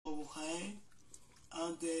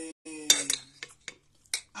and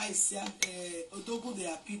I said Odogo they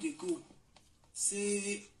happy they go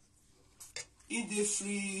say in the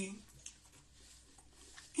free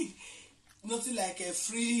nothing like a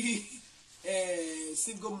free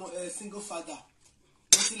single father,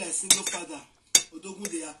 nothing like single father. Odogo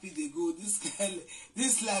they happy they go.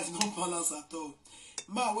 This life no balance at all.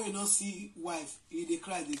 Man when you not see wife, he they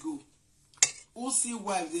cry they go. Who see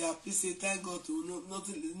wife they happy say thank God to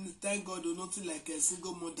thank God or nothing like a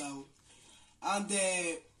single mother. And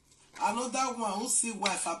another one who see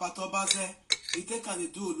wife about Obaze, he take and they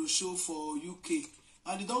do a show for UK.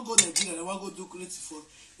 And they don't go Nigeria, they want to go do cleansing for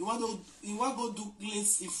you want to go do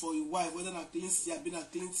cleansing for your wife, whether not cleansing, I've been a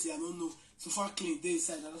cleansing, I don't know. So far clean, they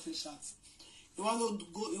inside, I don't feel shots. You want to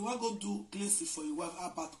go do cleansing for your wife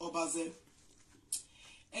about Obaze.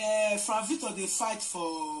 From Victor they fight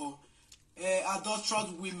for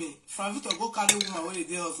adulterous women. From Victor go carry woman when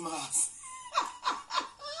they husband house.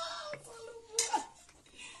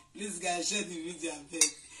 Please guys share the video beg.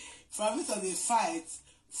 From Victor they fight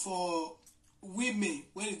for women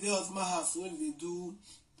when they husband house when they do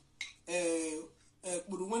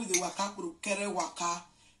when they waka carry waka.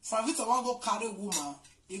 From Victor want go carry woman.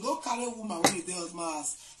 You go carry woman when they husband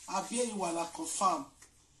house. I bear you wanna confirm.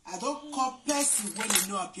 I don't call person when you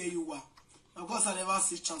know appear you are. Of course, I never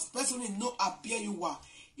see chance. Person when you know appear you are.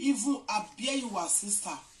 Even appear you are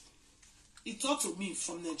sister. He talked to me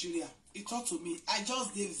from Nigeria. He talked to me. I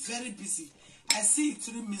just did very busy. I see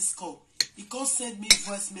 3 missed call. He can't send me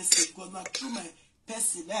voice message because now through my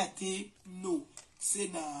person I did no. Say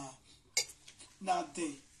nah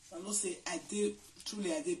day. I don't say I did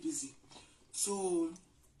truly I did busy. So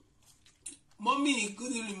mommy,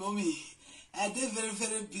 good evening, mommy. I did very,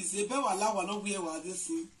 very busy. But while I was not where was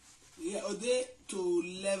this yeah, or day to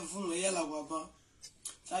 11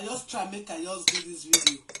 so I just try make I just do this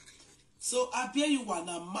video. So I bear you one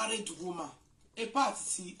a married woman. A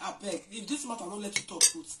party, I beg. If this matter don't let you talk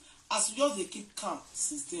put, as you just they keep calm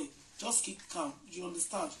since then. Just keep calm. You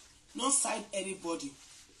understand? Not side anybody.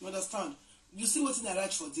 You understand? You see what's in the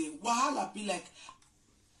right for them. Wahala be like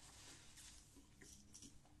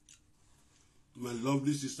my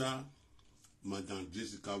lovely sister, Madam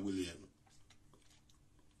Jessica William.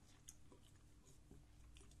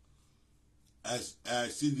 As I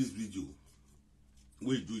see this video,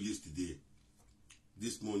 we do yesterday,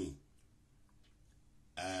 this morning,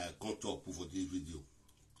 I can't talk for this video.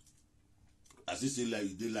 As you say like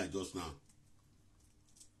you did like just now,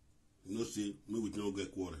 you know say, me we don't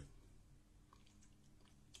get quarrel.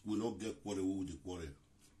 We don't get quarrel with the quarrel.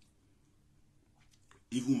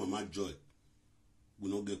 Even Mama Joy, we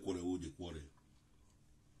don't get quarrel with the quarrel.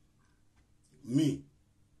 Me,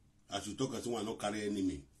 as you talk as someone not carry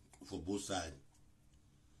enemy for both sides.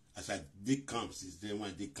 As I did come since then when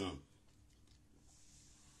I did come.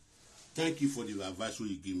 Thank you for the advice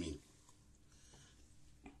you give me.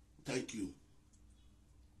 Thank you.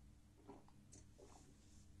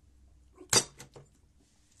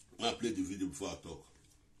 I'll play the video before I talk.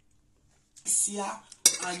 Sia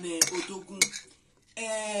and Odogun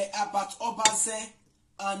about Obaze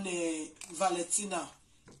and Valentina.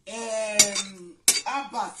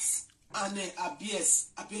 Abat and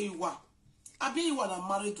Abiyiwa a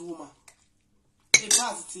married woman. A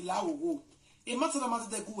party la wo. A matter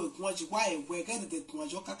the go why we get the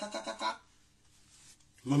kaka.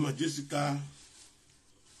 Mama Jessica,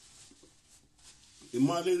 a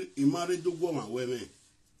married woman women.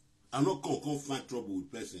 I not come find trouble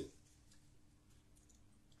with person.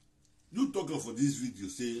 You talking for this video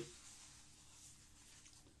say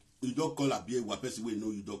you don't call Abiyiwa person we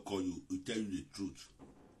know you don't call you. We tell you the truth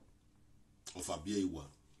of Abiyiwa.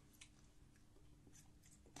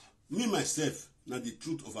 Me myself, now the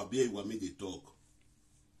truth of Abiyiwa me they talk.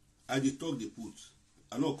 I they talk they put.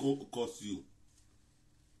 I not curse you.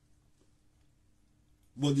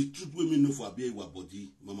 But the truth we me know for Abiyiwa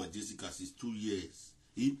body, Mama Jessica, since 2 years.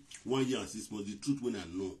 1 year and 6 months, the truth when I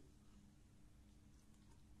know.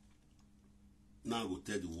 Now I go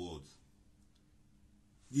tell the world.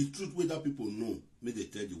 The truth whether people know, may they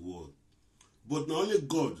tell the world. But not only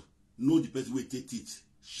God know the person will take it,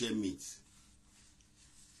 share it.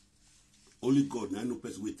 Only God now know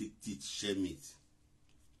person will take it, share it.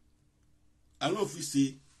 I don't know if you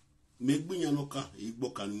say, make me yanoka,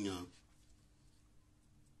 igboka.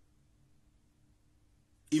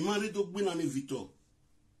 He married Ogbinani Victor.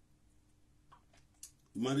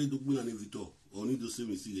 He married Ogbinani Victor. Only to say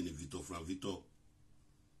me see the Victor from Victor.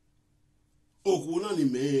 Okuna ni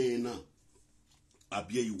mena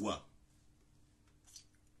Abiyiwa.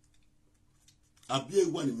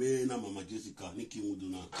 Abiyiwa ni mena Mama Jessica ni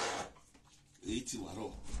kimuduna. Eiti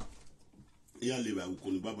waro. Iya leba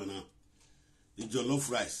ukoni baba na. The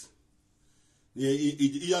jollof rice.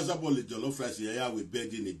 Iya zabon le jollof rice ya we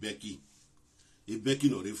bend in a Becky. A Becky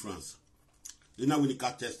no reference. Then now when the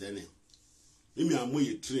cat test any. Me am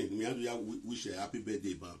way train. Me have wish a happy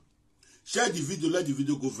birthday, ba. Share the video, let the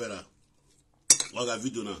video go viral. Waga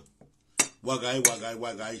video now.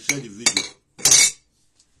 Wagai. Share the video.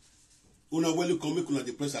 Una welcome me kuna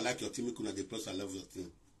the press I like your team, me kuna the press I love your team.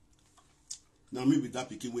 Now maybe that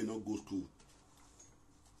pikin will not go school.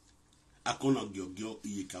 I can't girl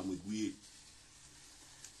iye kamwe gwe.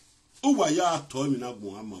 Uwa ya toy me na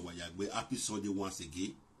Muhammad wa yagbe. Happy Sunday once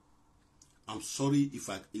again. I'm sorry if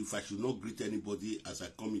I should not greet anybody as I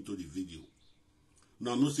come into the video.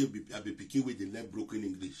 Now no say I be pikin with the left broken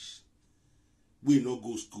English. We no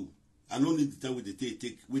go school. I don't need the time with the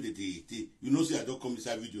take with the take. You know, say I don't come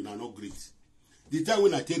inside video now, not great. The time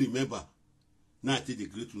when I tell remember, now I take the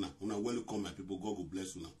great una. Una welcome my people. God will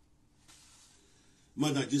bless you now.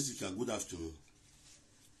 Madam Jessica, good afternoon.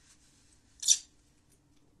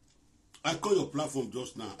 I call your platform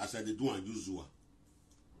just now as I did do unusual.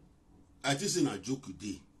 I just in a joke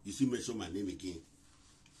today. You see, mention my name again.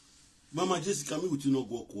 Mama Jessica, me with you not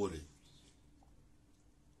go quarrel.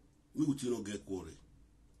 Me with you not get quarrel.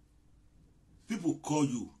 People call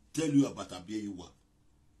you, tell you about Abiyewa.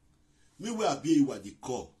 Me where Abiyewa they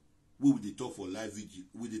call, we will talk for live video,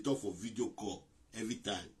 we will talk for video call every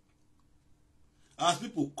time. As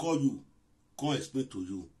people call you, come explain to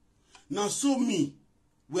you. Now so me,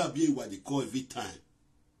 where Abiyewa they call every time.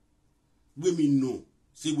 We me know,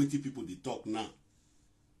 say what people they talk now.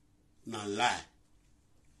 Now lie.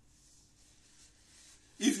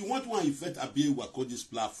 If you want one effect Abiyewa call this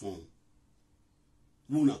platform,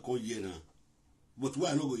 we not call here now. But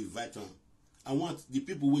why I not go invite them? I want the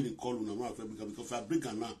people when they call on because if I bring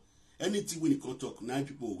them now, anything when they come talk, 9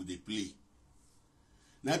 people will they play.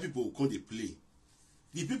 9 people will come they play.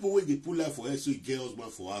 The people when they pull life for her, so get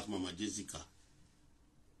husband for us, Mama Jessica.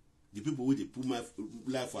 The people when they pull my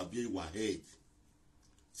life for Abiyewa head,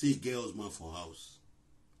 say get husband for house.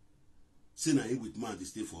 Say na him with man they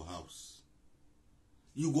stay for house.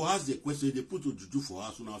 You go ask the question, they put to juju for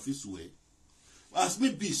house on our face way. As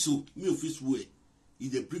me be so, me office way.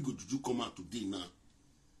 If they bring juju come out today now,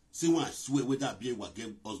 say when I swear whether Abiyewa get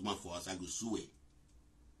husband for us, I go swear.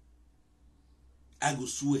 I go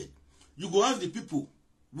swear. You go ask the people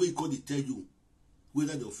where you call they tell you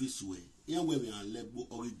whether the office swear. Here where we are level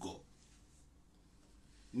or we go.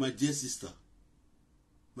 My dear sister,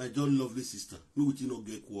 my dear lovely sister, me with you not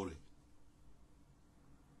get quarrel.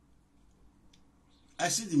 I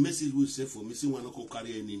see the message will say for me, say one not go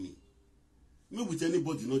carry enemy. Me with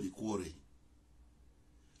anybody not the quarrel.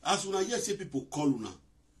 As when I hear say people call una,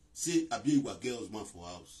 say Abiyewa get husband for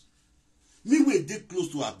house. Me we dey close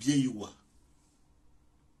to Abiyewa.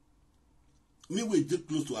 Me we dey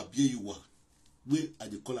close to Abiyewa. Where I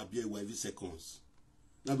dey call Abiyewa every seconds.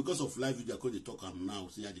 Now because of live video, I call they talk am now.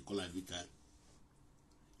 Say I dey call every time.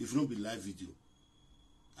 If not be live video,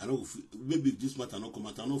 I know maybe if this matter not come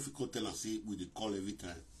out, I know if you can tell and say we dey call every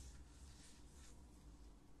time.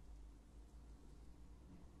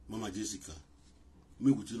 Mama Jessica,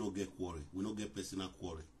 me with you not get quarrel. We not get personal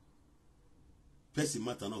quarrel. Person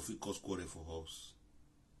matter not if we cause quarrel for us.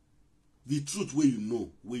 The truth where you know,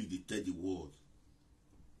 where you tell the world.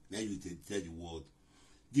 Now you tell the world.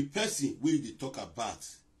 The person where you talk about,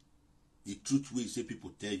 the truth where you say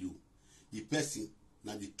people tell you. The person,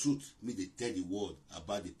 now the truth me they tell the world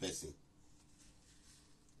about the person.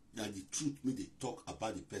 Now the truth me they talk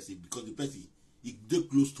about the person because the person is they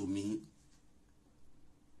close to me.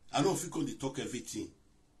 I don't feel they talk everything.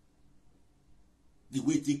 The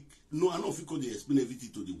way they no, I don't feel they explain everything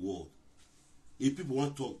to the world. If people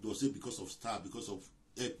want to talk, they'll say because of star, because of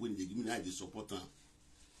help when they give me the support them.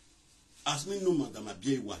 As me know Madam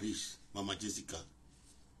Abiyewa rich, Mama Jessica.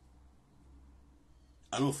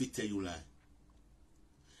 I don't feel tell you lie.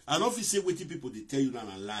 I don't feel say what people they tell you now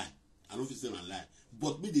and lie. I don't feel say a lie.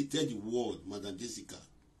 But me they tell the world, Madam Jessica.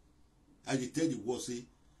 And they tell the world say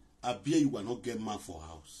Abiyewa not get man for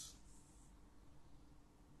house.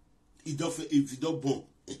 If you don't born,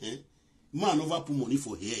 man never put money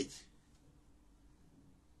for head.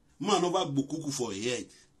 Man never bokuku for head.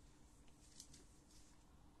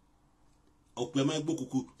 Or my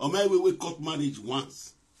bokuku, or my way cut marriage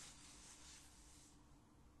once.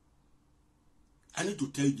 I need to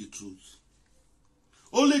tell you the truth.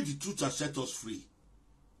 Only the truth can set us free.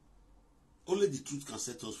 Only the truth can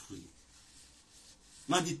set us free.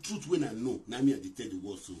 Now the truth when I know, now me I tell the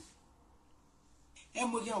world so.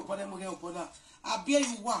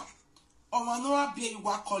 Abiyewa, or no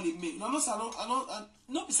Abiyewa calling me. No,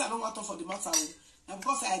 No, because I don't want to talk for the matter. Now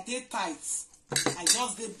because I did tight, I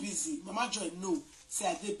just did busy. Mama Joy no, say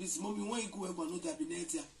I did busy. Mommy, when you go where no there be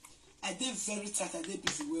there. I did very tight. I did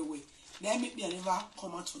busy way. Let me be never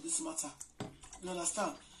come out for this matter. You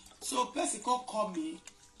understand? So person call me.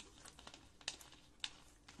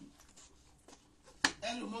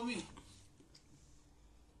 Hello, mommy.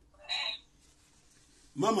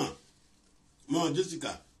 Mama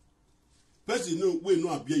Jessica. Person know we know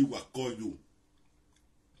Abia you are call you.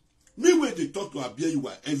 Me when they talk to Abia you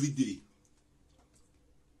are every day.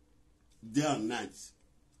 Day and night.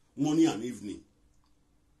 Morning and evening.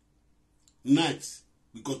 Night.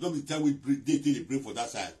 Because not the time we break, they take the break for that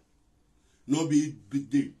side. Not be big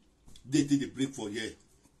day. They take the break for here.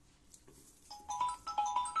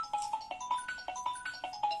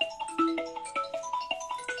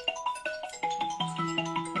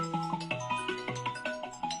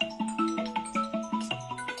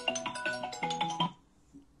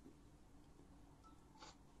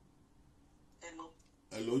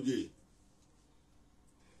 Hello, Jay.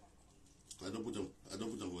 I don't put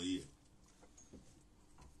them for here.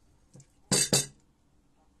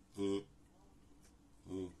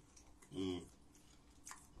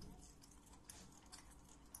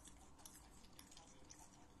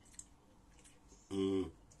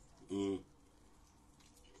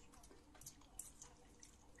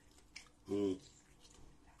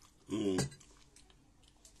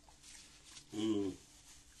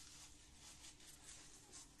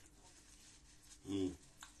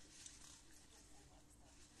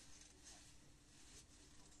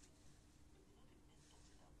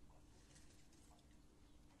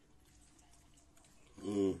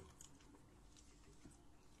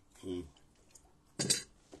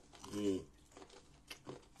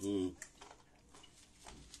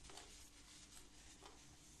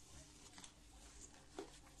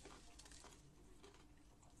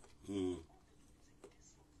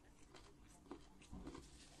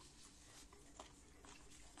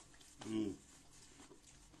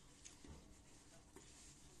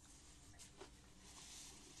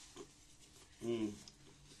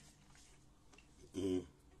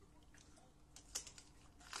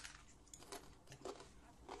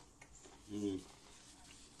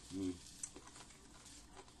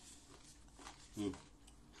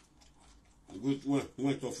 Good one.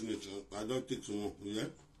 When to finish, I don't take some more. Yeah?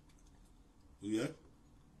 Yeah?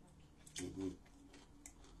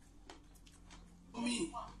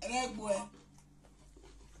 Me, red boy.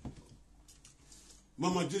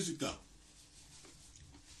 Mama Jessica.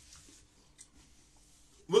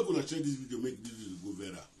 We're gonna share this video, make this video go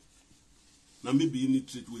viral. Now maybe you need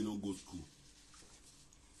treat when you not go school.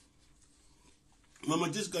 Mama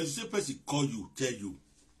Jessica, you say person call you, tell you.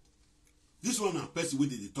 This one a person where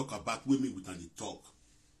they talk about women with and they talk.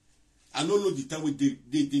 I don't know the time when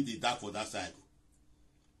they die for that side.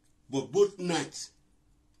 But both night,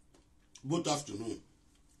 both afternoon,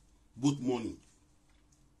 both morning,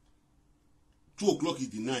 2 o'clock is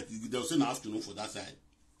the night, they'll say in the afternoon for that side.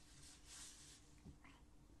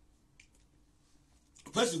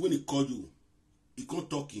 Person when he call you, he can't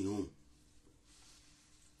talk in home.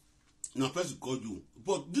 Now person call you.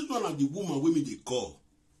 But this one are the woman women they call.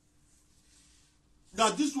 Now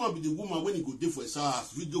this one be the woman when he go there for his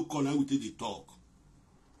house, video call and we take the talk.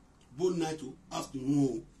 Both night to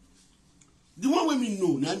afternoon. The one when me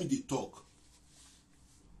know, now me they talk.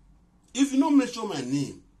 If you don't mention my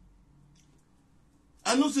name,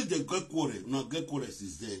 I know say the get quarrel, now get quarrel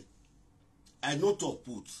is there. I not talk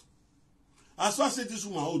put. As far as say this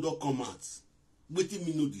woman hold up come out, waiting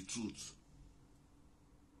me know the truth.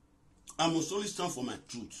 I must always stand for my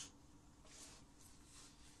truth.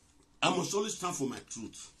 I must always stand for my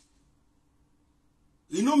truth.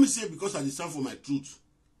 You know me say because I stand for my truth,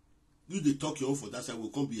 you they talk your own for that side will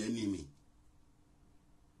come be enemy.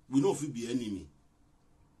 We know if we be enemy.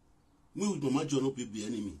 Me with Mama John no be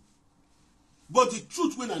enemy. But the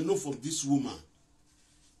truth when I know from this woman,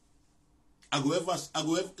 I go ever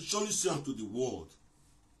surely say unto the world.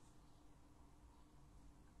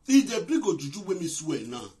 If the bring of juju when me swear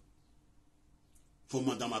now, for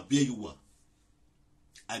Madam Abiyuwa,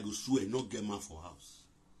 I go swear not get man for house.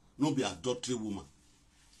 Not be adultery woman.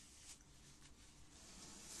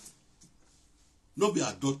 Not be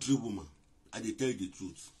adultery woman. I dey tell you the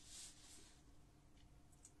truth.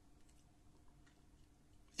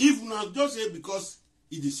 If not just say because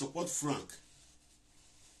he dey support Frank,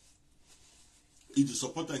 he dey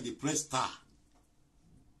support and dey press star.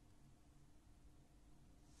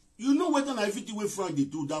 You know whether na everything wey Frank dey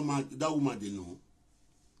do that woman dey know.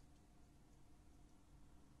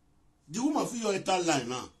 The woman for your entire line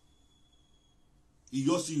now. You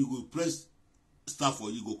just see you will press start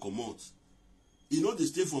for you go comot. You know they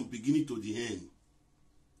stay from beginning to the end.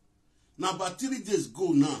 Now about 3 days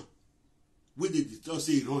go now, when they just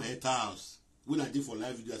say you don't enter house. When I did for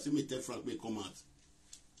live video, I say me tell Frank may come out.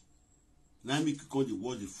 Now I make you call the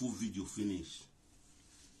watch the full video finish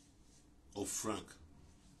of Frank.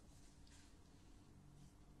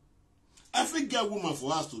 I fit get woman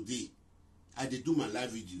for us today. I did do my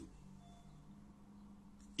live video.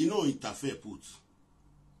 You know interfere put.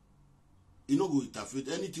 You know go interfere.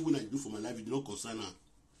 Anything when I do for my live video, no concern her.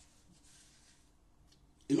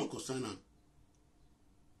 You know concern her.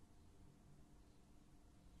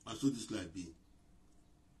 And so this like be.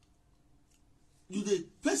 You the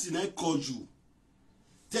person I called you.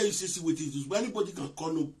 Tell you see what it is. But anybody can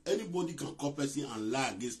call person and lie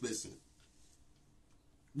against person.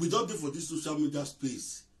 We don't do for this social media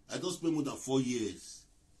space. I don't spend more than 4 years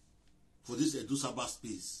for this Edo Saba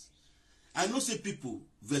space. I know say people,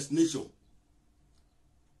 Verse Nation,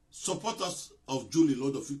 supporters of Julie,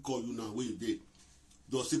 Lord of you call you now when you did.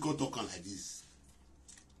 They'll second talking like this.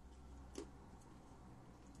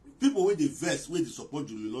 People with the verse, where they support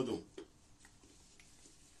Julie London.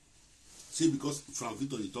 Say because from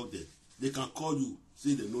Victor they talk there, they can call you,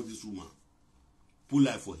 say they know this woman. Pull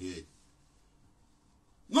life for head.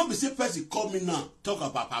 Not be say person call me now, talk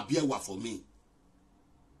about Abiewa for me.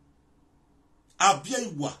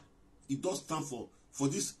 Abiewa, it does stand for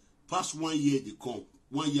this past 1 year they come,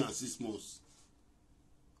 1 year and 6 months.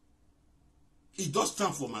 It does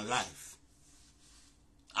stand for my life.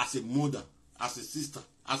 As a mother, as a sister,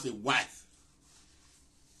 as a wife.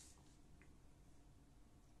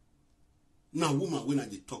 Now woman when I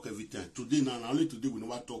dey talk every time. Today now, only today we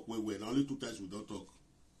never talk well. Now only 2 times we don't talk.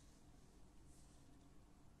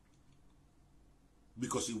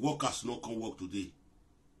 Because the workers not come work today.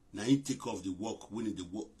 Now he take off the work when the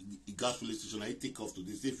work the gas filling station. He take off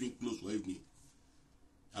today. Say thing close for evening.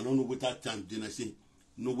 I don't know what that time. Then I say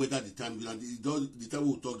no whether the time. The time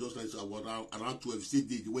we talk just like around 12. Say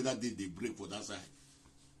the weather day they break for that side.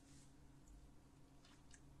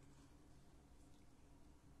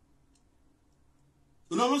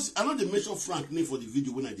 You know, I know they mention Frank name for the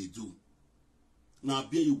video when I they do. Now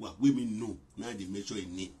bear you what women know. Now they mention a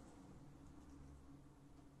name.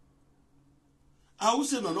 I will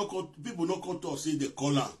say no people not come to say they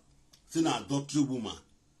call her, say na adultery woman.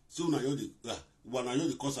 So now you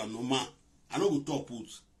the cause and no man. I know go talk put.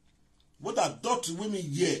 What adultery women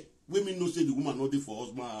here? Women know say the woman not there for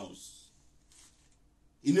husband house.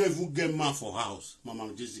 He never even get man for house,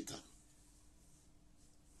 Mama Jessica.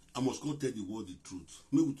 I must go tell the world the truth.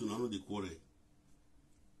 Maybe to know the quarrel.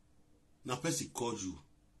 Now person called you,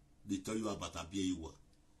 they tell you about Abiewa.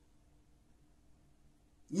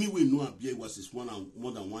 Me we know Abiewa is more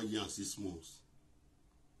than 1 year and 6 months.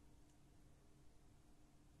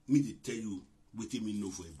 Me they tell you what me know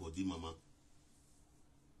for a body, mama.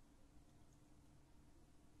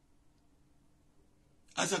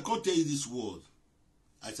 As I can't tell you this word,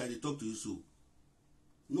 as I talk to you so,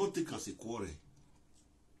 not take as a quarrel.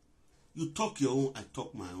 You talk your own, I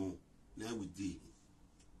talk my own. Now we did.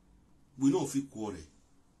 We don't feel quarrel.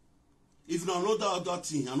 If you know that other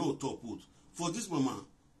thing, I know talk put. For this mama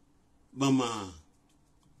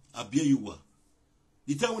Abiewa.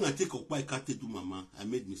 The time when I take up my cat to mama, I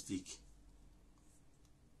made mistake.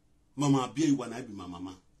 Mama Abiewa, I be my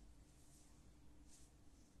mama.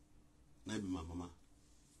 I be my mama.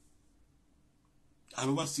 I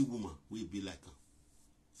never see woman will be like her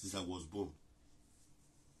since I was born.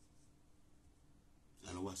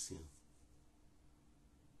 I never see her.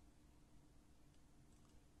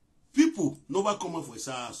 People never come out for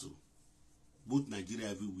a house. Both Nigeria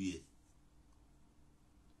everywhere.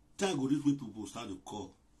 Time go this way people start to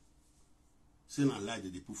call. Saying a lie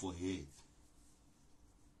that they put for head.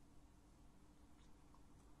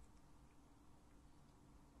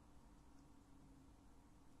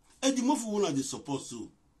 Eddie Murphy one they support so.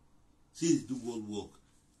 Say they do world work.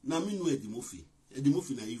 Now me know Eddie Murphy. Eddie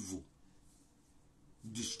Murphy na evil.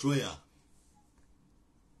 Destroyer.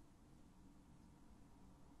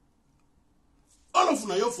 All of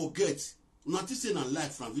you forget. Una think say na lie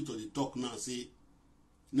from Victor they talk now say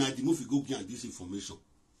na Eddie Murphy go get this information.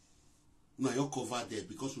 Una you cover there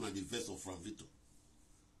because una the verse of Frank Victor.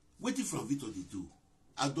 Wetin Frank Victor they do?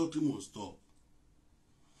 Adultery must stop.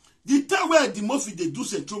 The time where Eddie Murphy they do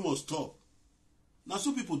Central must stop. Now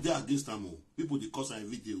some people they against them. People they cause a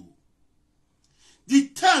video. The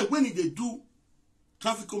time when they do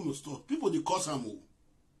traffic must stop. People they cause them.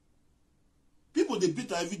 People they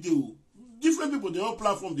beat a video. Different people they on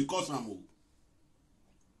platform they cause them.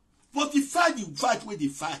 But the fight where they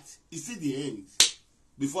fight, it's in the end.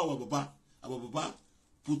 Before our Baba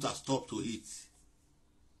put a stop to it.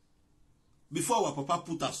 before our papa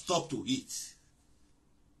put a stop to it.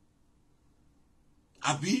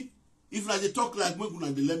 Abi, if I dey talk like make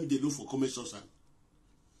una dey let me dey look for comment section.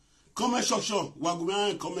 Comment section,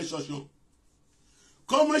 wagumian comment section.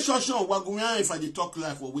 Comment section, wagumian if I dey talk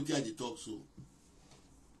like for wetin I dey talk so.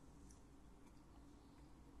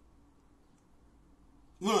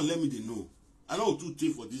 No, let me dey know. I don't too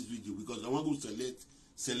take for this video because I want to go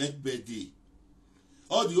select birthday.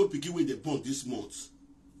 All the old pikin wey dey born this month.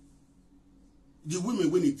 The women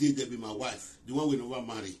when it did, they be my wife. The one we never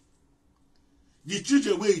marry. The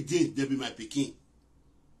children where it did, they be my pikin.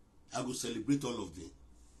 I go celebrate all of them.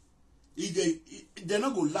 If they're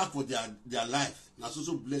not going to laugh for their life. Now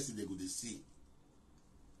so blessed they go to see.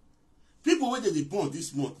 People where they born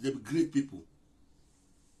this month, they be great people.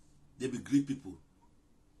 They be great people.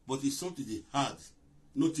 But it's something they hard.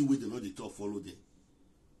 Nothing where they know they talk follow them.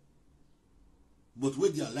 But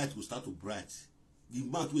when their light will start to bright, the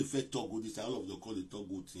month we first talk good this, all of them call the talk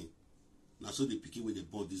good thing. Now so they pick it where they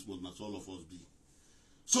born this month, that's all of us be.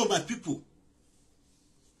 So my people,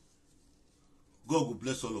 God will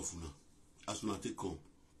bless all of you now. As soon as they come.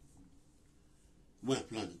 When I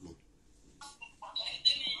plan to go.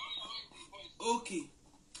 Okay.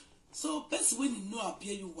 So best when you know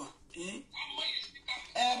appear you are.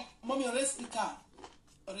 Mommy, already speaker.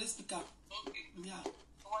 Okay. Yeah.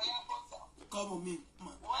 Come on me.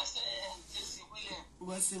 What's Jessy William?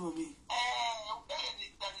 What's mommy?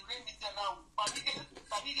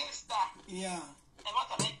 Yeah.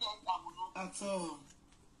 At all.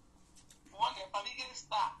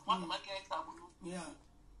 Yeah.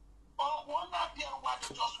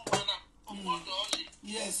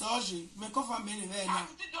 Yes, Oji. Me come from many there now.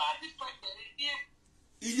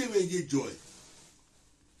 You joy.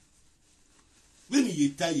 When you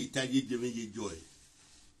tie, you joy.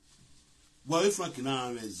 Well, if Frank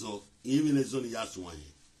now result, even a zone yas one.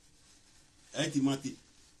 Ultimately,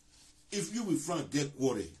 if you with Frank get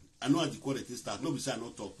quarry, I know how the quality start. No, beside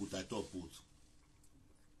not talk put, I talk put.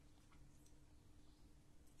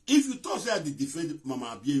 If you talk say the defend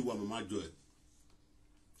Mama Abia, Mama Joy,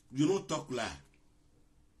 you don't talk lie.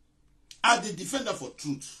 I'm the defender for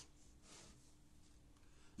truth.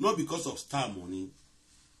 Not because of star money.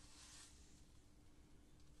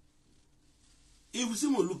 If we see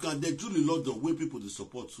more look at the Julie London where people they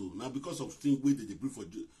support so now because of things where they brief for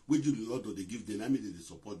where Julie London they give them, I mean they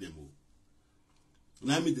support them all.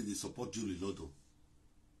 Now I mean they support Julie London.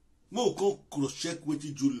 More can cross check what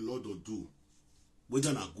Julie London do, whether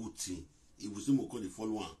a good thing. If we see more can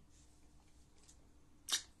follow on.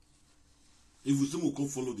 If we see more can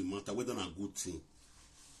follow the matter, whether a good thing.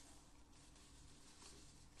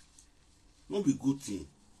 Not be good thing.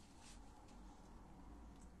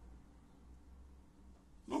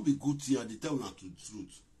 Not be good thing, and they tell not to the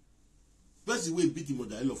truth. That's the way beat him on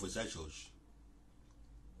the hell of a church.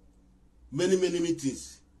 Many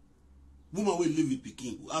things. Woman will leave it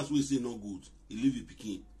picking. As we say no good, he leave it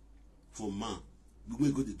picking for man. We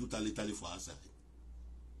will go to do tally for outside.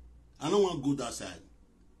 I don't want to go that side.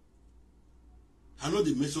 I know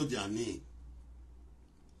they measure their name.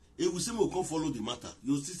 If we say we can't follow the matter,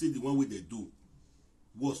 you'll still say the one way they do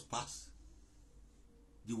was pass.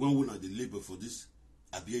 The one who not the labor for this.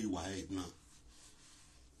 Abia you are head now.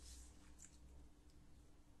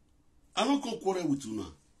 I don't come quarrel with you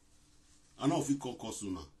now. I don't feel concourse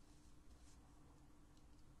now.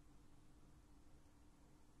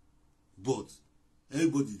 But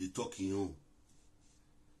everybody they talking on.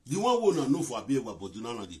 The one who not know for Abia but do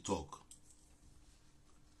not they talk.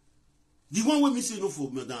 The one who me say no for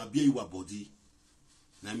me than Abia your body.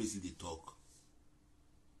 Now me see they talk.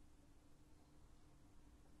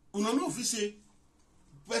 Una no fi say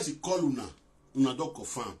first call una don't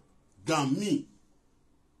confirm than me.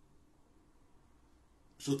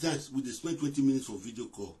 Sometimes we spend 20 minutes of video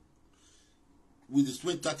call. We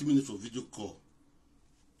spend 30 minutes of video call.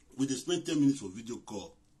 We spend 10 minutes of video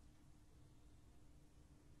call.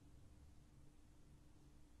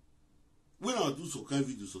 When I do some kind of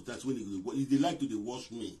videos, sometimes when they like to watch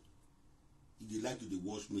me, if they like to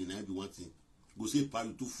watch me, and I be one thing, go say, "Pa,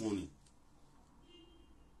 you too funny.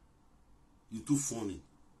 You too funny."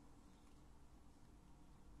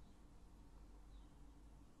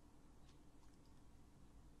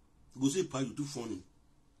 Go say, "Pa, you too funny."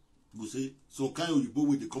 Go say, some kind of Igbo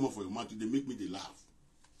way they come up for your mouth, they make me they laugh.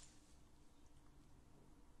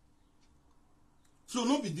 So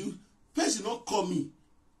no be the person not call me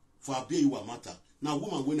for Abia Iwa matter. Now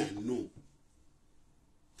woman when I know.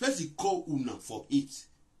 Person call una for it.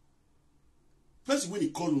 Person when he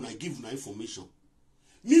call una, I give una information.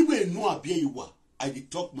 Me when I know Abia Iwa, I dey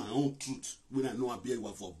talk my own truth when I know Abia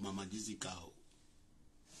Iwa for Mama Jessy cow.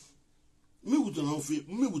 Me with an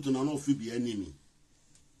not be enemy.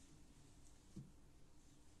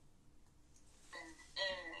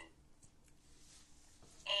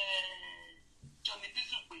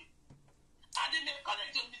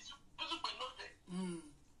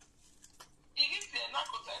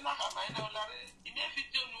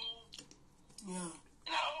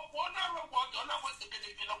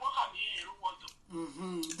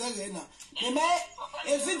 Dagena. Me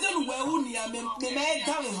if it didn't well near me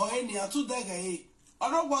darling hoenia to dagay. I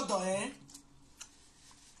don't want to eh.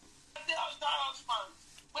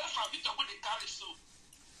 Where from it about the carry so?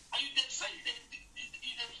 Are you then say they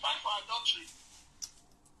fight for adultery?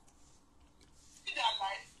 In their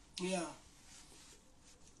life? Yeah.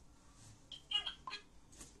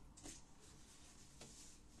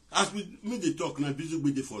 As me they talk now, busy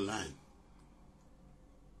with it for line.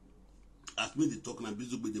 As me they talk now,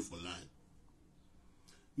 busy with it for line.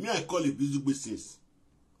 Me I call it busy with since.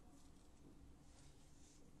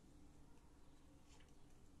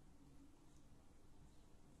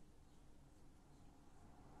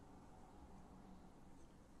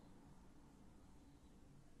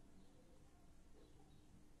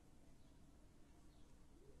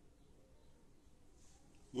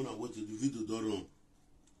 When I watch the video don't run.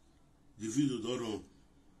 The video don't run.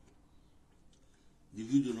 The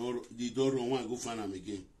video don't run when I go find them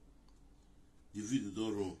again. The video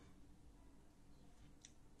don't run.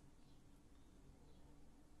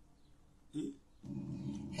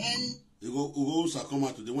 Ugo come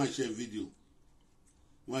out today when I share video.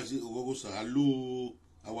 When I say Ugo hello,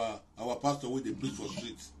 our pastor where they preach for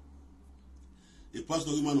street. A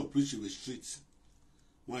pastor woman of preach in the street.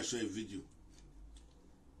 When I share a video.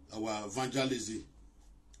 Our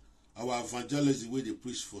evangelism where they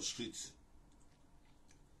preach for street.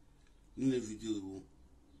 In the video.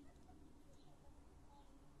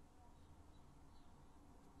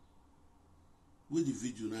 With the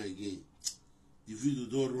video now again. The video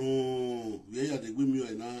don't run. Where are they with me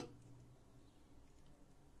right now?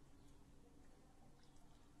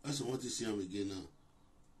 That's what I want to see him again now.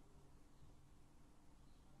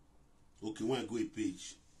 Okay, when I go a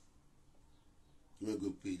page. When I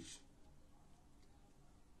go page.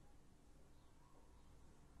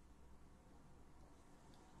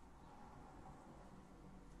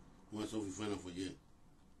 Once off we find out for here.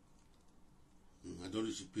 I don't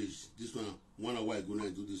reach the page. This one hour I go now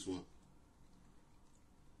and do this one.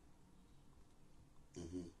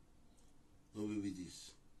 No maybe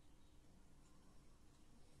this.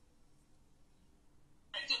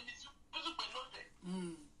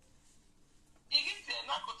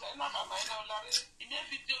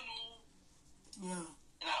 Yeah.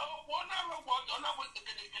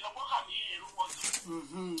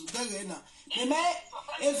 Dagena.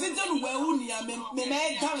 If it didn't well near me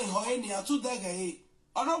darling hoenia to dagay.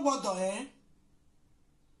 I don't want to eh.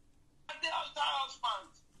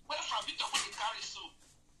 Where from it about the carry so?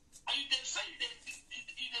 Are you then say they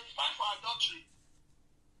fight for adultery?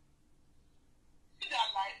 In their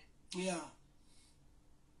life? Yeah.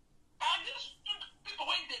 And these people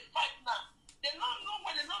when they fight now, they don't know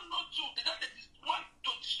when they don't know too. They don't want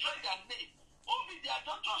to destroy their name. Only they are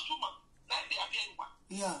adulterous woman, like they are being one.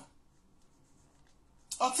 Yeah.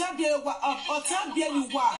 Otia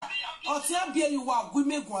bia you wa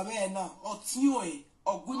gume guame na otio e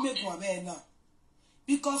ogume guame na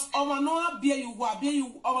because our no bia you wa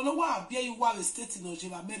the state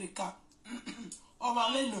in America.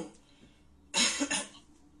 Our no.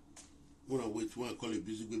 When I wait, when I call it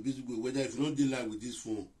busy boy, whether if you don't deal like with this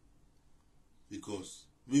phone, because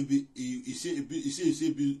maybe he say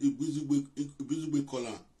busy boy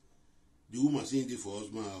caller, the woman saying this for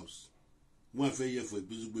husband house. One fair year for a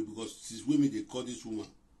busy boy because since women they call this woman.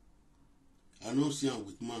 I don't see her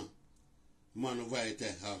with man over at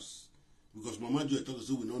her house because Mama Joy told us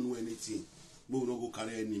we don't know anything. We will not go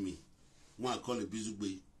carry enemy. One I call a busy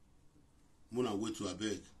boy. When I wait to a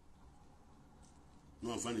beg.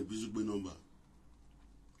 No, I find a busy boy number.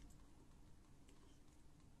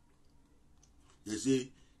 They say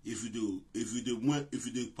if you do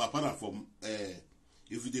papara from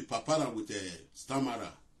if you do papara with a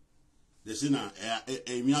stammerer, they say na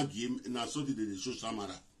game na something they show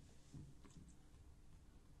stammerer.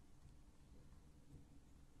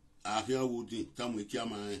 I hear woody time we care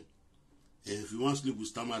my if you want sleep with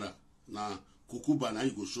stammerer na kukuba na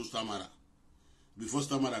you go show stammerer. Before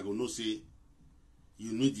stammerer go know say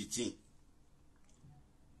you need the thing.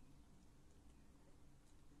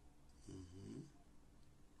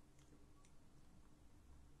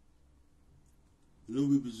 You know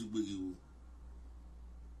we busy begi.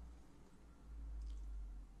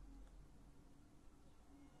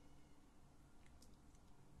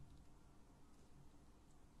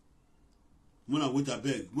 Mona wait a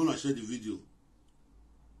beg. Mona share the video.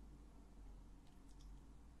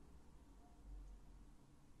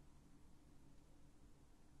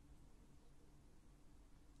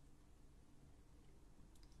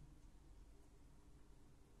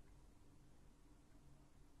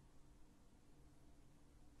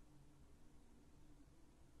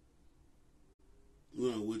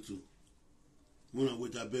 Mona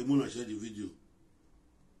wait a beg. Mona share the video.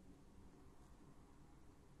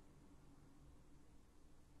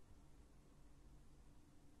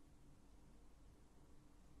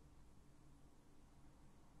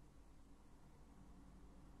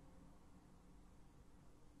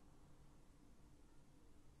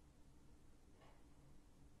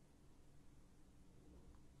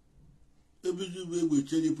 Every we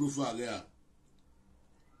change the profile there.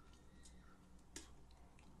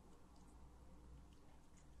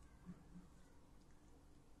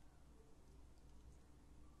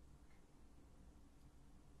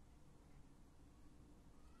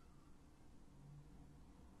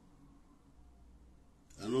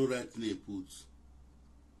 I don't write name put.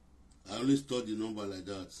 I only store the number like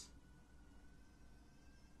that.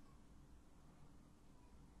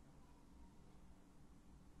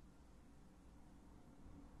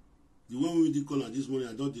 The one we did call on this morning,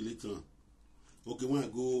 I don't delete them. Okay, when I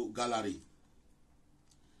go gallery.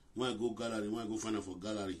 When I go find out for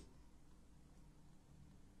gallery.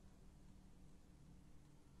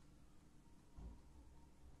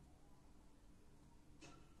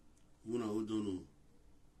 When I don't know.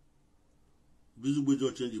 Basically,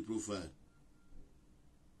 just change the profile.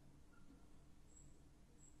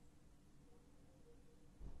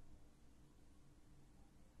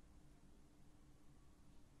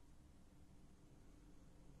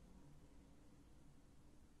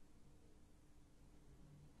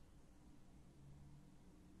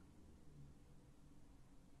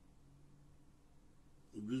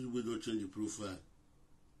 Basically, just change the profile.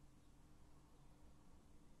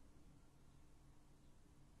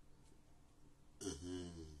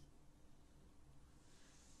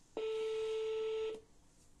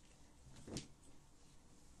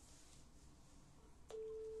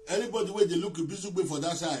 Anybody where they look busy for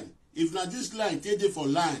that side. If not this line, take it for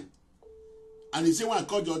line. And he say when I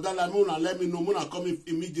call your other line, Mona let me know. Mona come in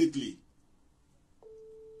immediately.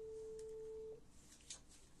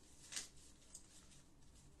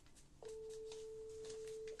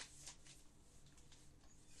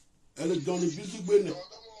 And Johnny Busy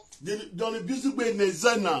Johnny Busy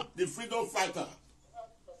Nezena, the freedom fighter.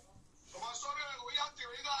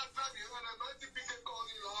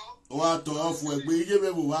 What to off we give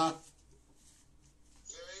him what?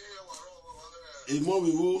 A more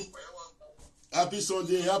we will. Happy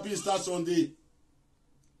Sunday, happy Star Sunday.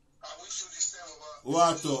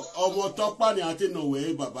 What to over top money I no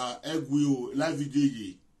way, Baba. Egwu live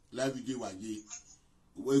video wa ye.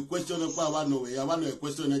 We question about no way. I want a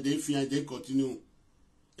question that they fear they continue.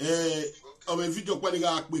 Over video kwa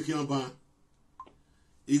niga akpe kian ban.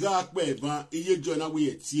 Iga akpe ban. Iye join away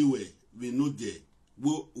a tiwe. We know there.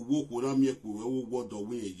 Wo ko na mi ku wo wo do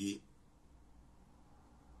win ye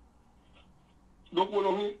loko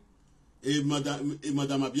no mi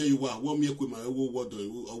madam abia you wa wo mi ku ma wo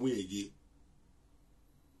do o win ye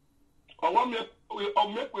o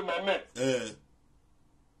mi ku ma me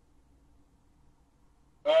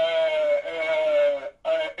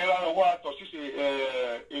ela wa to si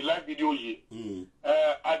a live video ye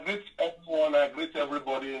I greet everyone, I greet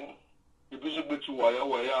everybody. If you be to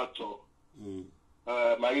wire to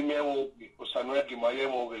my email Osanwegi, my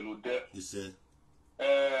email Velude. He said,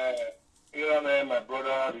 my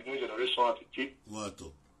brother, the new generation Atiti. What?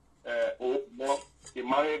 No, he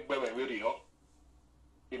married by my video.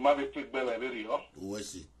 He married by my video. Oh, I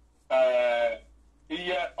see.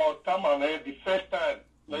 Here, or Tamane, the first time,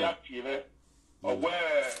 they are here, or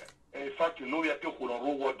where, in fact, you know, you have to go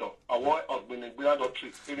on water, or what of being a grad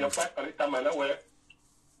tree. In your fact, at the time, I know where.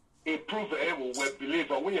 A proof we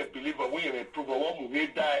believe, or we believe, or we prove, or we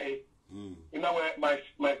die. You know,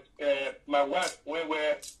 my wife,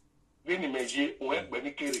 where Vinny Meji, where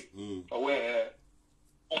Benny Kerry, or where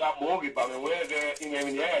I'm more about where in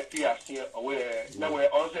a year, or where now we're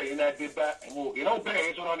also in a debate and move. You know,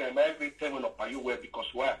 pay on every terminal of you where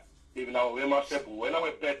because where even now we must have when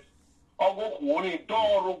I bet I'll go only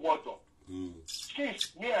door water.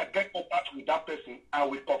 Since me, I get contact with that person, I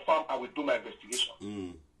will confirm, I will do my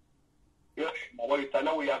investigation. Yeah, my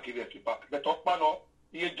now we are giving feedback. But talk man,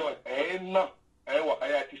 you join. What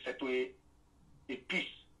I said to a peace,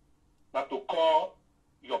 not to call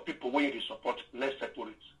your people where you support. Let's settle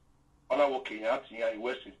it. On our working out here in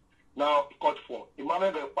West. Now, called for.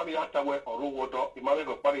 Imamega Paniata were or water,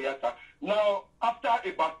 Imamega Paniata. Now, after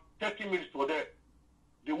about 30 minutes for that,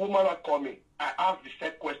 the woman had called me. I asked the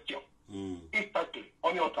same question. Instantly,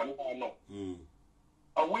 on your time, I know.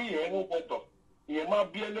 And we hear no better. You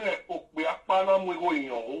might be a little, we are Panam, we go in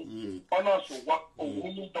your home. On us, what,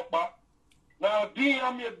 we talk. Now, dear,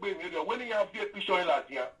 I'm a baby, when you have your picture like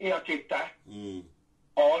here, you have to take time.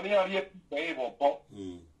 Or near your baby or pop.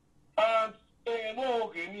 And,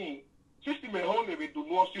 no, Guinea, system a whole we do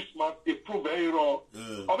no 6 months, it prove very wrong.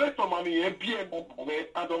 Of it, money, a beer,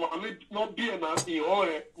 and not be an auntie or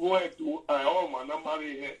where to my number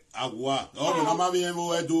here. Agua, oh, no, mammy, and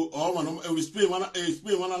where do all we spray one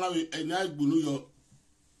another a night, New York.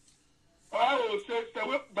 I will say,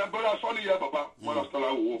 my brother, sorry, Baba, one of the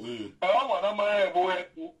law. I want my boy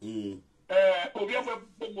to. We have a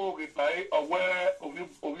more reply or where of you,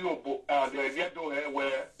 the ghetto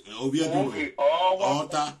where all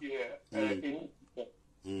that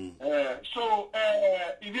so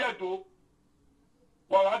if you do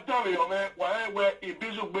well, I tell you, why where a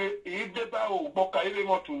busy way, if the battle, Boca, even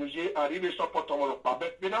more to Niger, and even support on a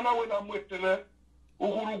puppet, then I know when I'm with the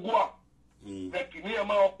Uhurugua. That near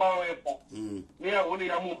my power, near only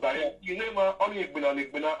a move by you never only been on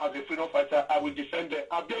it as a freedom fighter. I will defend it.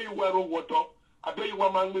 I bet you wear water. I bet you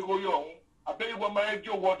one man will go young. I bet you one man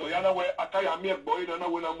your water. Yana way I tell you, I'm a boy, and I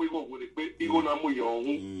when I'm go with it. You know, I'm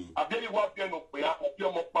young. I bet you what piano player, a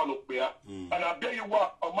piano piano player, and I bet you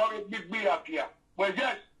what a married big beer here. Well,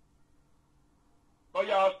 yes. No,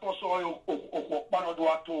 you are sponsor of one of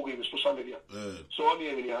the two in social media. So only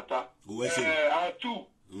in the attack. I have two.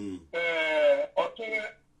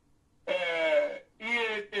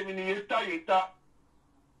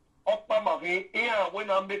 When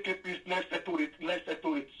I make a peace, let's settle it.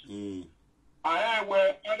 I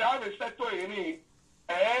will, and I will settle any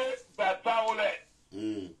that violent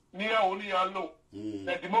near only alone.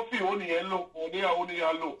 That the Mofi only yellow or near only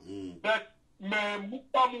yellow. That me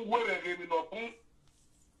Mupamu were in Opun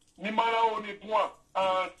Nimana only point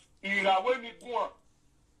and Irawe ni point.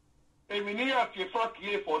 Emi ni ati fuck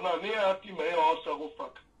ye for now. Ni ati me also go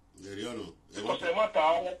fuck. Because I want to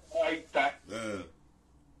aita.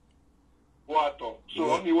 What?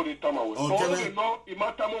 So only what it tama. So no,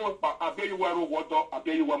 imatamo abe you were water, abe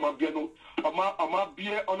you were mabiano. Ama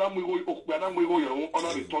bie ona mwigo okubana mwigo yo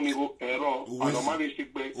ona retonigo ero. Ano mani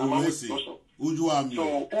sikbe. Uju ami.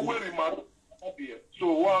 So ubere ma.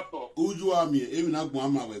 So what? Uju ami. Emi na gbo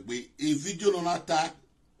ama we pe. A video no attack.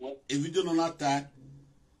 A video no attack.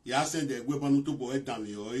 Ya send the weapon to boy down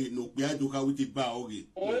here. No, we are to how we did bow. Say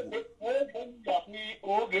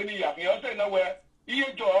nowhere. You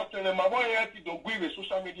just tell my boy to agree with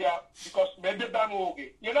social media because maybe I'm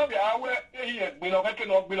okay. You know, the hour here, we know I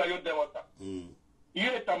cannot be like your daughter.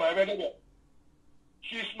 Here, my ready.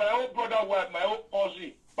 She's my own brother, wife, my own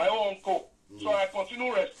cousin, my own uncle. So I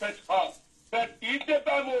continue to respect her. But if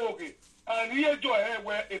I'm okay, and here, joy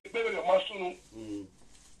where a baby of my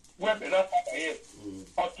where they not here.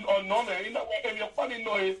 Or no, in a way, if you're funny,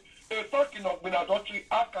 no, a talking of being adultery,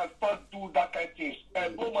 I can start do that kind of things.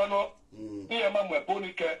 And woman, me and my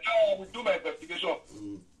bonica, I will do my investigation.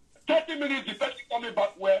 30 minutes, the person coming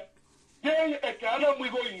back where they a canna we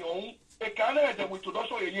go in, a canna that we to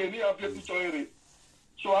also a year near a picture.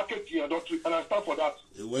 So I kept here adultery, and I stand for that.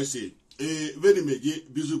 What's it? Very major,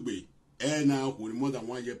 Bizube, and now with more than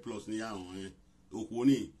 1 year plus near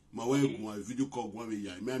Okuni. My wife, my video call one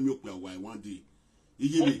way, I may milk one day. You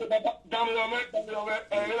give me. Damn it,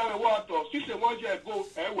 sister 1 year ago,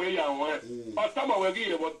 away, but some of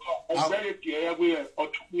you were very clear or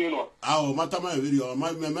 2 years. Our Matama video,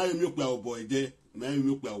 my milk boy there, my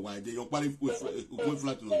milk white, your body with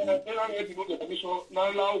flat. Now,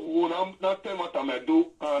 not tell what I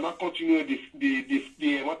do, not continue the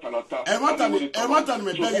Matanata. I want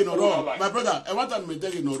me begging or all, my brother, I want me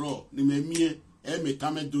begging or all, the me. Me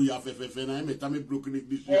tame do ya fefe na me tame broken it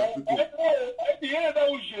this year people. Yeah, that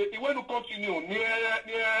was it. When you continue near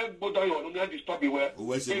Bodayo, near disturb you where.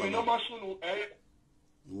 We no more soon.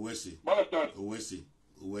 Wesi. Wesi.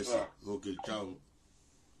 Okay, ciao.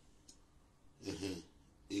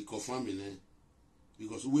 He confirm me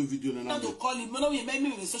because we video na. To call him, no we make me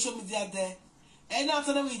with social media there. And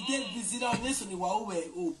after that we did visit on this on the Wawe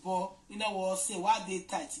oh you know what say why they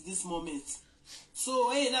tight this moment.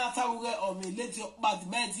 So hey now after we get on me lady but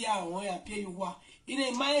media and when appear you wa in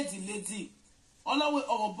a mind the lady on our way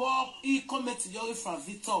our boy he comment to your from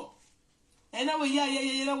Victor and now yeah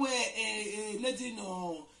we lady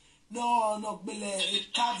no bele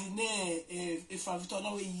card ne from Victor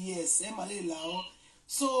now yes e male la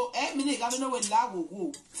so me ga me no we la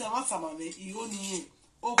go say what sama me e oni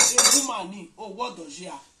o woman ni o what does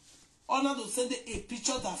ya Ona to send a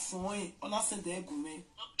picture that phone. Ona send the gume.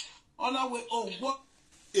 Ona we what?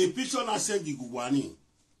 A picture na send the guwani.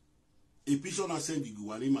 A picture na send the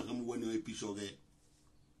guwani. Makamu when a picture there.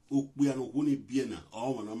 We are not going to be na.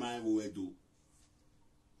 Oh, man, my do.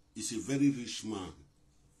 He's a very rich man.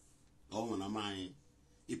 Oh, man, my.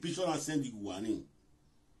 A picture na send the guwani.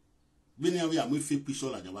 Beni awi a me fake picture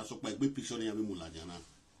la jaba so pa gbe picture ni awi mu la jana.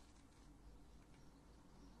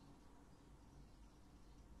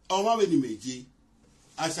 Owa we ni meje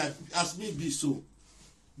as me be so.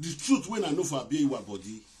 The truth when I know for be your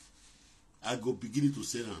body, I go beginning to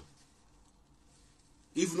say now.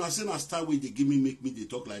 If una say na start way they give me make me they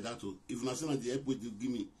talk like that oh. If una say na the help way they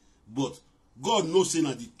give me, but God knows say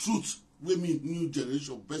na the truth wey me new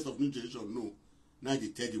generation, best of new generation know. Now they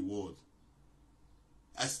tell the world.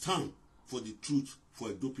 I stand for the truth for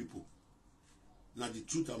Edo people. Now the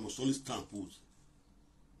truth I must always stand put.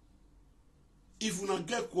 If una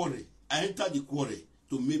get quarrel, I enter the quarrel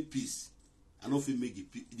to make peace. I not feel make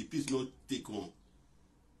the peace not take on.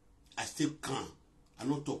 I stay calm. I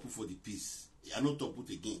not talk for the peace. I not talk put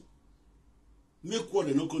again. Make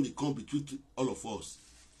quarrel not going to come between all of us.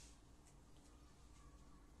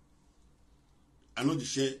 I know the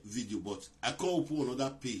share video, but I can't open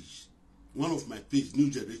another page. One of my page, new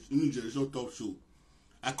generation talk show.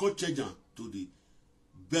 I can't change them to the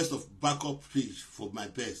best of backup page for my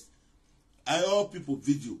best. I all people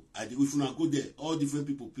video. If you go there, all different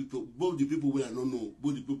people, both the people when I don't know,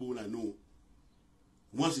 both the people when I know.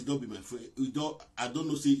 Once it don't be my friend, I don't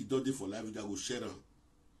know say it don't do for life, I will share them.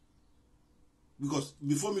 Because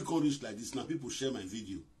before me come reach like this, now people share my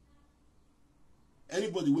video.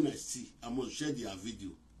 Anybody when I see, I must share their video.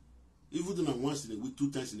 Even though once in a week,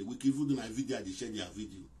 2 times in a week, even though I video, they share their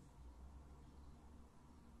video.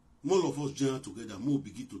 More of us join together, more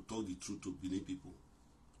begin to talk the truth to Benin people.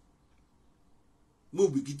 More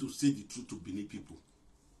begin to say the truth to Benin people.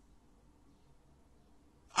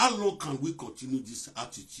 How long can we continue this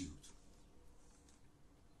attitude?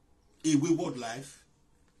 A wayward life?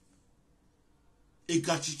 A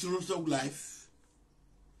gachitonosal life?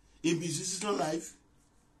 A musician life?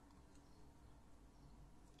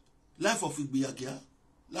 Life of Igbiagia?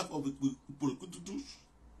 Life of Ipolokutudus?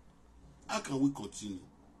 How can we continue?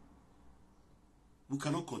 We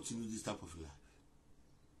cannot continue this type of life.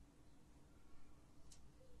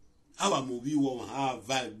 Our movie won't have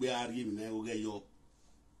vibe.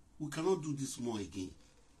 We cannot do this more again.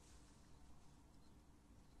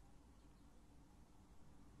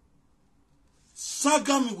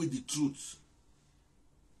 Saga me with the truth.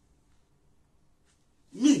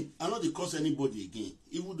 Me, I know they curse anybody again.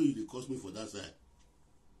 Even though they curse me for that side.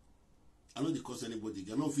 I know they curse anybody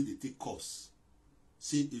again. I don't feel they take curse.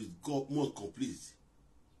 Say it's God more complete.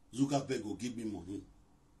 Zuckerberg will give me money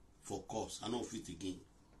for curse. I don't feel it again.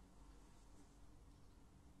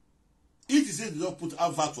 If you say they don't put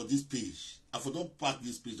advert for this page, if I don't pack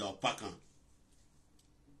this page, I'll pack them.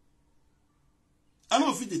 I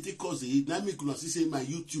don't feel they take us a now me could say my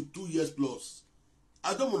YouTube 2 years plus.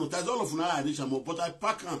 I don't monetize all of now, but I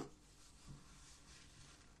pack them.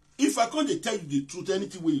 If I can't tell you the truth,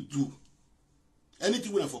 anything when you do,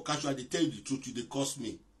 anything when I for casual, they tell you the truth, they cost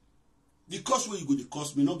me. The cost where you go, they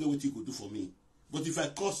cost me, not get what you go do for me. But if I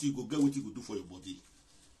cost you, go get what you go do for your body.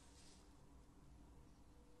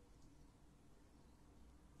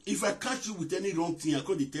 If I catch you with any wrong thing, I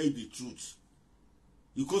can't tell you the truth.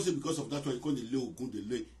 You can't say because of that one, you can't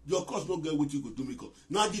delay. Your cost not get what you go do me.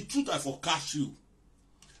 Now the truth I for catch you.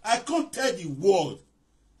 I can't tell the world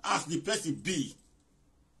as the person be.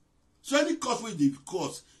 So any cost where they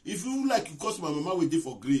cost, if you like you cost my mama with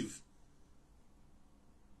for grave.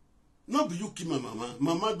 Not be you kill my mama.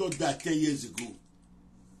 Mama don't die 10 years ago.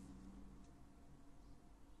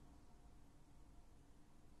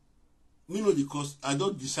 Me know the cost. I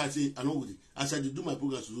don't decide say I know with it. As I do my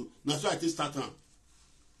program to do. Now so I take start on.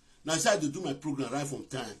 Now so I do my program right from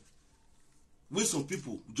time. When some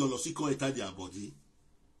people jealousy can't enter their body.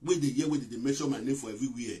 When they hear where they measure my name for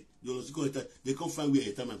everywhere. Jealousy can't enter. They can't find where I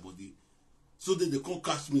enter my body. So then they can't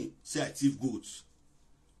catch me. Say I thief goods.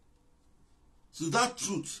 So that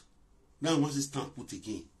truth. Now once it's stand put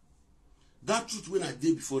again. That truth when I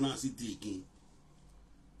did before now I see day again.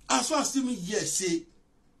 As far as see me here say.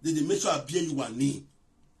 They make sure I bear you one name.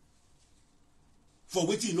 For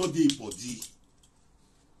waiting not day body.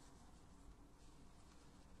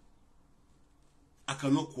 I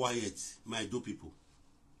cannot quiet my Edo people.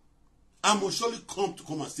 I must surely come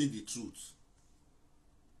and say the truth.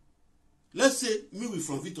 Let's say me with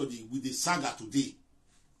from Victor with the saga today,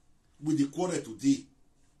 with the quarrel today.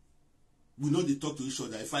 We know they talk to each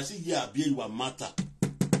other. If I say yeah, I bear you a matter,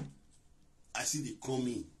 I see they come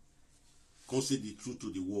in. come say the truth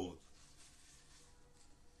to the world.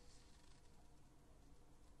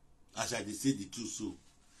 As I dey say the truth so.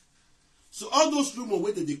 So all those rumors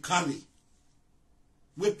where they carry,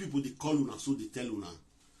 where people they call una, so they tell una.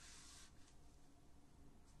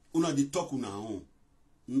 Una they talk una own.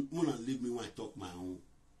 Una leave me when I talk my own.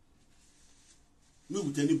 No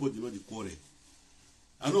with anybody not the quarrel.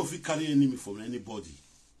 I don't know if you carry enemy from anybody.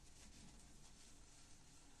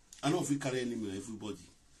 I don't know if you carry enemy from everybody.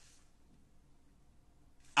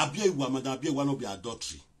 Abia iwa madam abia iwa no be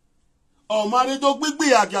adultery. Oh, married dog big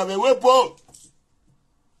be again weapon.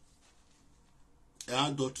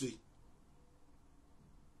 Adultery.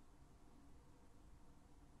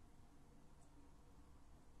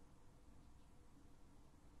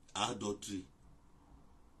 Adultery.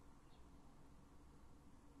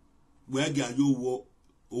 Where get you wo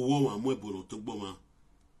owo ma bono to gboma.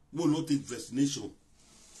 Mo no take vaccination.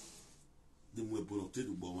 The mo bono to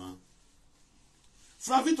gboma.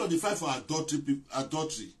 From Victor the fight for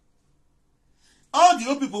adultery. All the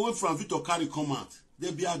old people went from Victor carry come out.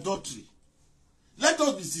 They be adultery. Let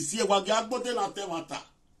us be sincere. Wagagbote na temata.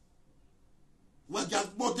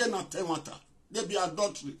 Wagagbote na temata. They be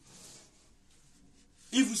adultery.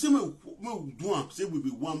 If you say me do am, say we be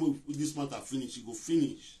one this matter finish, you go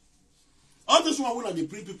finish. All this one when they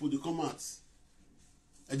bring people they come out.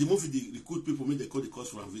 And the movie they recruit people make they call the course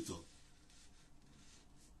from Victor.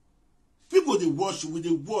 People they watch with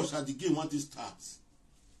the watch at the game once it starts.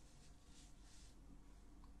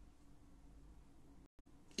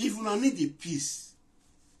 If you need a peace,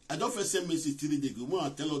 I don't first send message 3 days ago. When I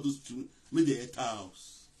tell all those to make the enter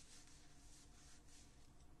house.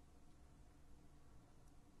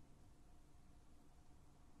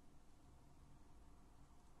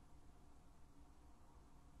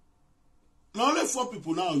 Now only 4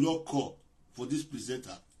 people now on your call for this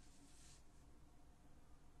presenter.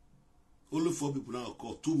 Only 4 people now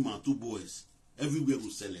call, 2 men, 2 boys. Everywhere will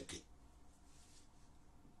sell like it.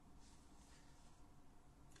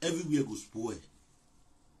 Everywhere go spoil.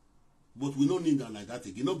 But we don't need that like that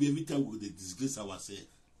again. Not be every time we disgrace ourselves.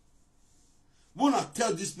 We want to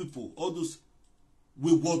tell these people, all those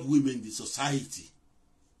wayward women in the society,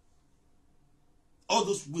 all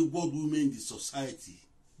those wayward women in the society,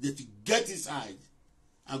 that you get inside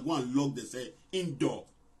and go and lock themselves indoor.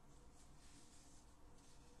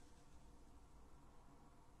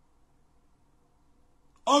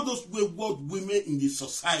 All those wayward women in the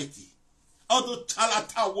society, all those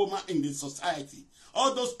charlatan women in the society,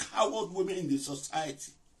 all those coward women in the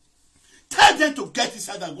society, tell them to get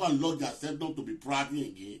inside and go and lock themselves, not to be prating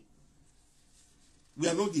again. We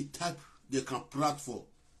are not the type they can prat for.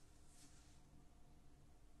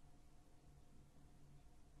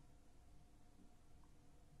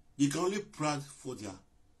 You can only prat for their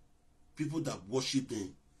people that worship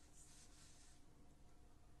them.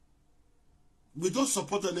 We don't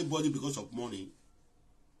support anybody because of money.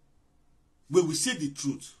 But we say the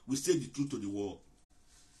truth. We say the truth to the world.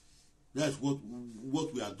 That's what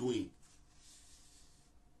we are doing.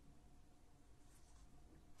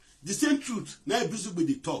 The same truth. Now busy with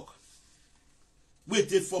the talk. We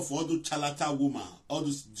take for all those charlatan women, all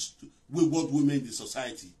those wayward women in the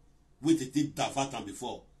society. We take Davatan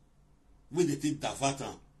before. We take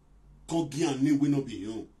Davatan. Come get and name will not be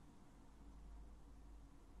young.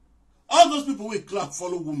 All those people will clap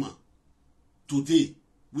follow woman. Today,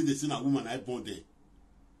 with the sin a woman I born there.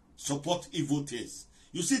 Support evil things.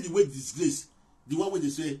 You see the way disgrace. The one where they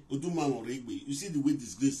say, Oduman or Regbe. You see the way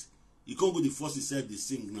disgrace. You can't go the first itself they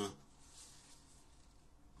sing now.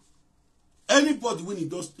 Anybody when he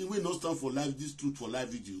does, he will not stand for life, this truth for life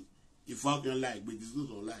video. If I can like me, this is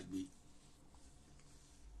not like me.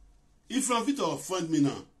 If from Victor offend me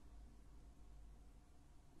now,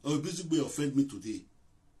 or basically offend me today,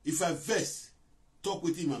 if I vex, talk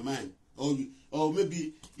with it in my mind, or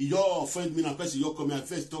maybe you offend me now, person you come and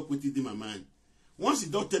first talk with it in my mind. Once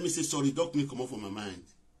you don't tell me say sorry, don't me come off from my mind.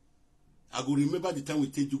 I go remember the time we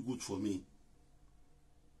take do good for me.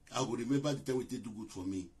 I go remember the time we take do good for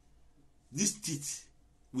me. This teeth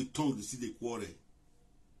with tongue you see the quarrel.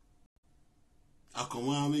 I come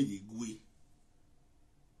on me the gui.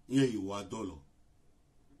 Here you are dollar.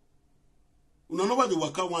 Una nobody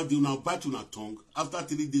waka one day una bite una tongue. After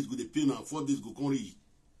 3 days go the pain and 4 days go come read.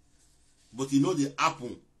 But you know they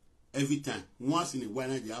happen every time. Once in a while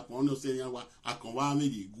they happen. I don't say I come on me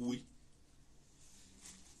the gui.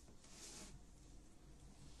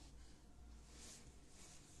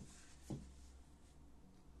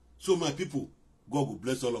 So my people, God will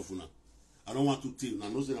bless all of you now. I don't want to tell you. I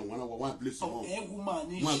know say I want to bless someone.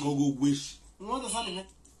 I go wish.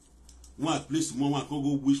 One place tomorrow, I can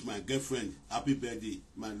go wish my girlfriend happy birthday,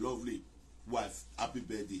 my lovely. wife happy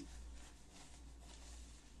birthday.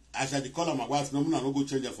 I shall call her my wife, no, no go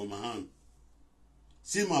change her for my hand.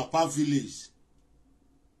 See my papa village.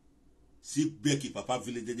 See Becky Papa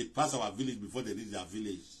village. They pass our village before they reach their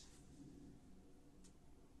village.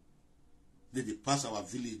 They pass our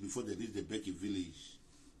village before they reach the Becky village.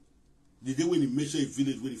 The day when he measure a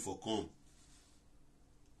village when he for come.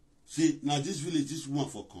 See, now this village, this woman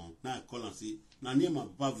for come. Now I call and say, now near my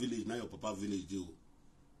papa village, now your papa village do.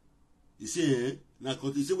 He say, eh? Now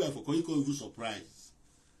he say, where for come, you can't even surprise.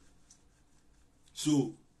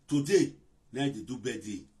 So today, now they do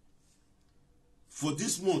birthday. For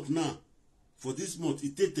this month now,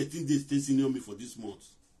 it take 13 days to senior me for this month.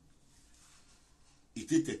 It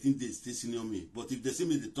take 13 days to senior me. But if they say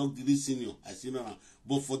me they talk the senior, I say no.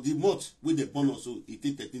 But for the month with the bonus, also, it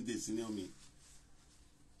take 13 days senior me.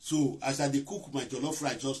 So as I dey cook my jollof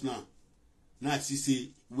rice just now I see say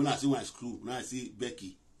when I see my screw, now I see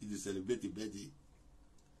Becky, it is celebrate the birthday.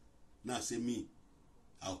 Now I say me,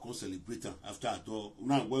 I'll come celebrate her after I do.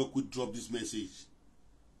 Now I quick drop this message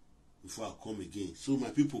before I come again. So my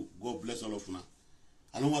people, God bless all of you now.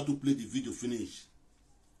 I don't want to play the video finish.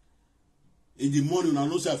 In the morning, I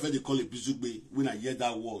know say I felt they call it Bizugbe. When I hear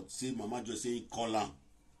that word, say Mama just saying call am.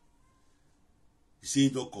 He say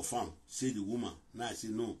don't confirm. Say the woman. Now I say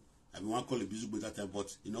no. I been want to call it Bizugbe that time,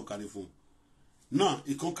 but he not carry phone. Now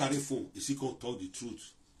he can't carry phone. He still can't talk the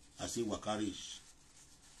truth. I say wakarish.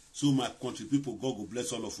 So my country people, God will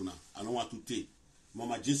bless all of you now. I don't want to take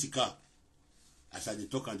Mama Jessica. As I dey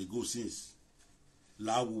talk and they go since.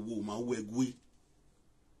 La wo ma wo egwe.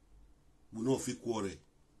 We no fit quarrel.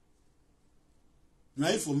 Now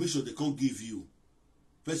information they can't give you.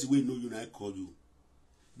 Person wey know you now I call you.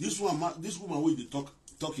 This woman wey dey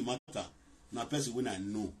talking matter. Now person when I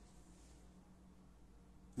know.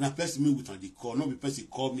 Now person me with on the call. Not be person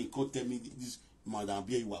call me, can't tell me this madam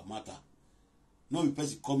be you matter. Not be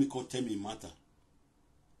person call me, can't tell me matter.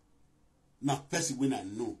 Now person when I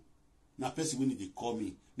know. Now person when they call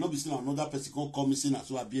me. Not be still another person can't call me saying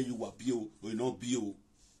so I be you or you not be you.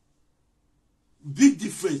 Big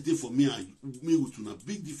difference there for me and me with una.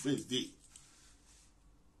 Big difference there.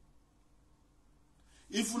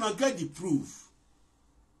 If una get the proof,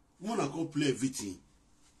 una go play everything.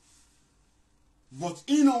 But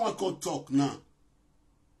in no one can talk now.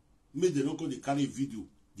 Make they not go they carry video,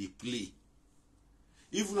 they play.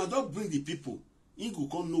 If una don't bring the people, you go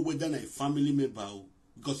can't know whether na a family member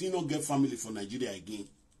because you don't get family for Nigeria again.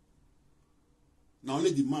 Now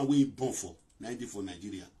only the man wey born for 90 for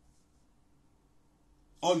Nigeria.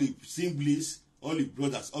 All the siblings, all the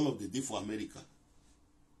brothers, all of the day for America.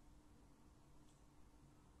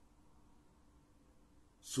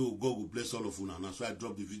 So God will bless all of you now. That's why I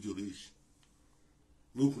dropped the video reach.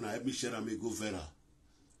 Look now, help me share and make go viral.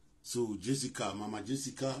 So Jessica, Mama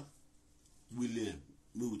Jessica, William,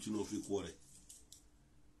 me with you no fit quarrel.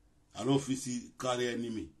 I don't fit see carry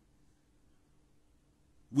enemy.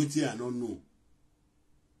 Wait here, I don't know.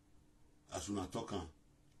 As soon as I talk on.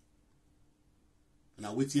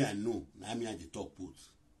 Now wait here I know. Now me at the top put.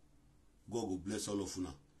 God will bless all of you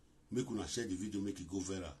now. Make una share the video, make it go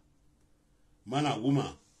viral. Man and woman.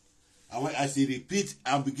 I say repeat,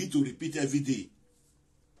 I begin to repeat every day.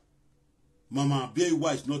 Mama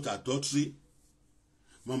Bewa is not adultery.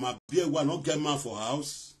 Mama Bewa not get man for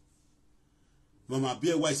house. Mama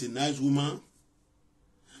Bewa is a nice woman.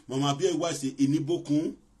 Mama Bewa is a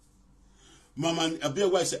inibokun. Mama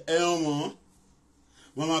Bewa is a elmo.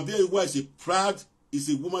 Mama Bewa is a proud. Is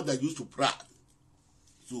a woman that used to proud.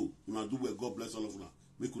 So, una do well. God bless all of you.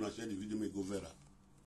 Make una share the video, make go viral.